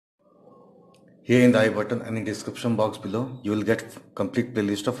Here in the I button and in description box below, you will get complete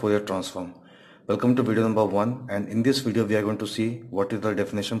playlist of Fourier transform. Welcome to video number 1, and in this video we are going to see what is the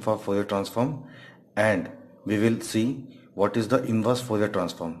definition for Fourier transform, and we will see what is the inverse Fourier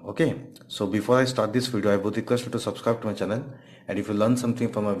transform. Okay, so before I start this video, I would request you to subscribe to my channel, and if you learn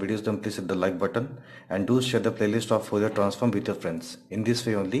something from my videos, then please hit the like button and do share the playlist of Fourier transform with your friends. In this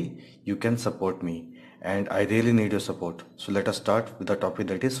way only you can support me, and I really need your support. So let us start with the topic,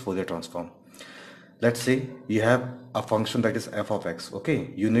 that is Fourier transform. Let's say you have a function that is f of x.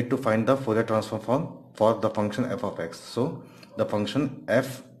 Okay, you need to find the Fourier transform for the function f of x. So the function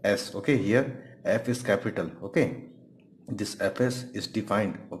fs, okay, here f is capital. Okay, this fs is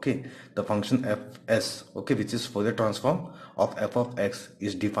defined. Okay, the function fs, okay, which is Fourier transform of f of x,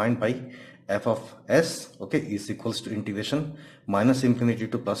 is defined by f of s, okay, is equals to integration minus infinity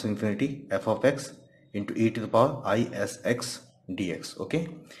to plus infinity f of x into e to the power isx dx. Okay,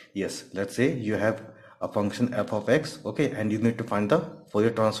 yes, let's say you have a function f of x, okay, and you need to find the Fourier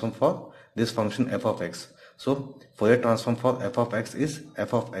transform for this function f of x. So Fourier transform for f of x is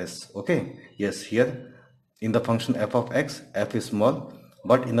f of s. Okay, yes, here in the function f of x, f is small,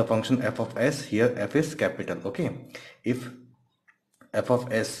 but in the function f of s, here f is capital. Okay, if f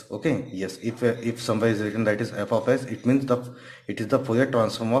of s, okay, yes, if somewhere is written that is f of s, it means it is the Fourier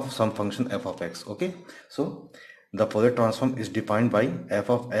transform of some function f of x. Okay, so the Fourier transform is defined by f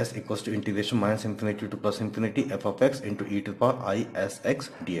of s equals to integration minus infinity to plus infinity f of x into e to the power isx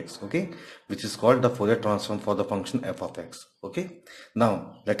dx. Okay, which is called the Fourier transform for the function f of x. Okay,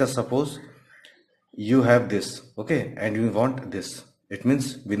 now let us suppose you have this, okay, and you want this. It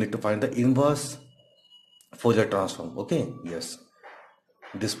means we need to find the inverse Fourier transform. Okay, yes,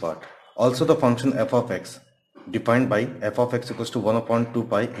 this part. Also the function f of x defined by f of x equals to 1 upon 2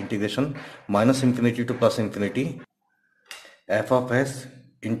 pi integration minus infinity to plus infinity f of s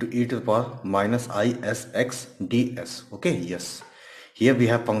into e to the power minus isx ds. Okay, yes, here we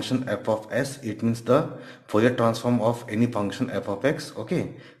have function f of s. It means the Fourier transform of any function f of x.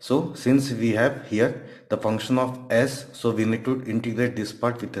 Okay, so since we have here the function of s, so we need to integrate this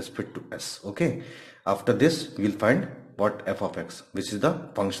part with respect to s. Okay, after this we will find what f of x, which is the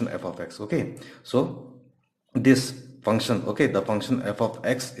function f of x. Okay, so this function, okay, the function f of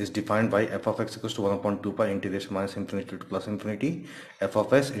x is defined by f of x equals to 1 upon 2 pi integration minus infinity to plus infinity f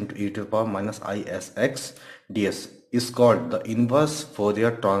of s into e to the power minus isx ds is called the inverse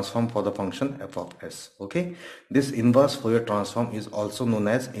Fourier transform for the function f of s. Okay, this inverse Fourier transform is also known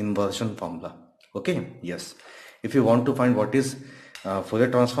as inversion formula. Okay, yes, if you want to find what is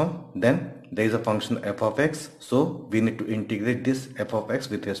Fourier transform, then there is a function f of x, so we need to integrate this f of x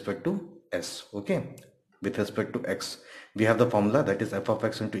with respect to s. Okay, with respect to x, we have the formula, that is f of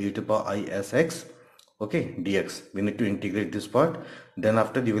x into e to the power isx, okay, dx. We need to integrate this part, then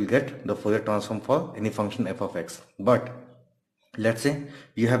after you will get the Fourier transform for any function f of x. But let's say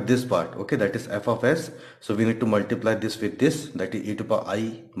you have this part, okay, that is f of s, so we need to multiply this with this, that is e to the power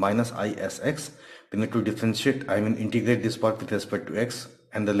I minus isx. We need to differentiate, I mean integrate this part with respect to x,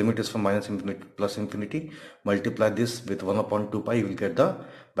 and the limit is from minus infinity to plus infinity. Multiply this with 1 upon 2 pi, you will get the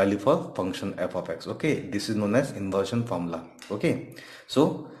value for function f of x. Okay, this is known as inversion formula. Okay,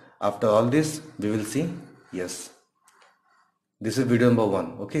 so after all this we will see, yes, this is video number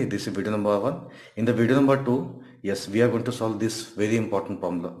 1. Okay, this is video number 1. In the video number 2, yes, we are going to solve this very important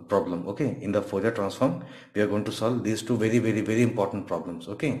problem. Okay, in the Fourier transform, we are going to solve these two very important problems.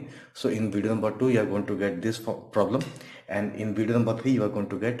 Okay, so in video number 2, you are going to get this problem, and in video number 3, you are going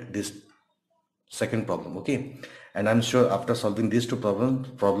to get this second problem. Okay, and I'm sure after solving these two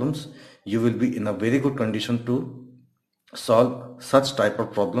problems, you will be in a very good condition to solve such type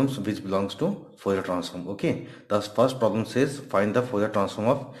of problems which belongs to Fourier transform. Okay, the first problem says find the Fourier transform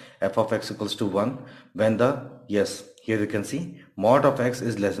of f of x equals to 1 when the, yes, here you can see mod of x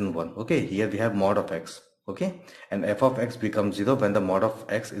is less than 1. Okay, here we have mod of x. Okay, and f of x becomes 0 when the mod of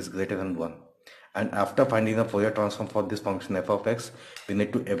x is greater than 1. And after finding the Fourier transform for this function f of x, we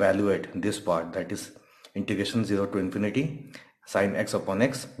need to evaluate this part, that is integration 0 to infinity sine x upon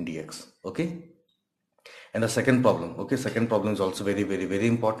x dx. Okay, and the second problem, okay, second problem is also very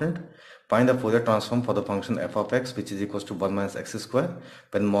important. Find the Fourier transform for the function f of x, which is equals to 1 minus x square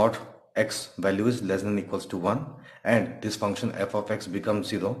when mod x value is less than or equals to 1, and this function f of x becomes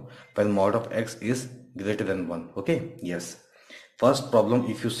 0 when mod of x is greater than 1. Okay, yes, first problem,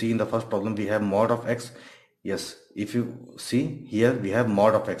 if you see in the first problem we have mod of x. Yes, if you see here we have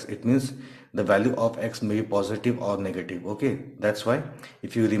mod of x, it means the value of x may be positive or negative. Okay, that's why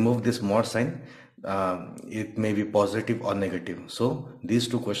if you remove this mod sign, it may be positive or negative. So these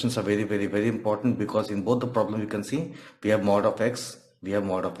two questions are very important, because in both the problem you can see we have mod of x we have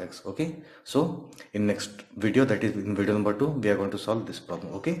mod of x. Okay, so in next video, that is in video number 2, we are going to solve this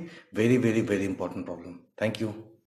problem. Okay, very important problem. Thank you.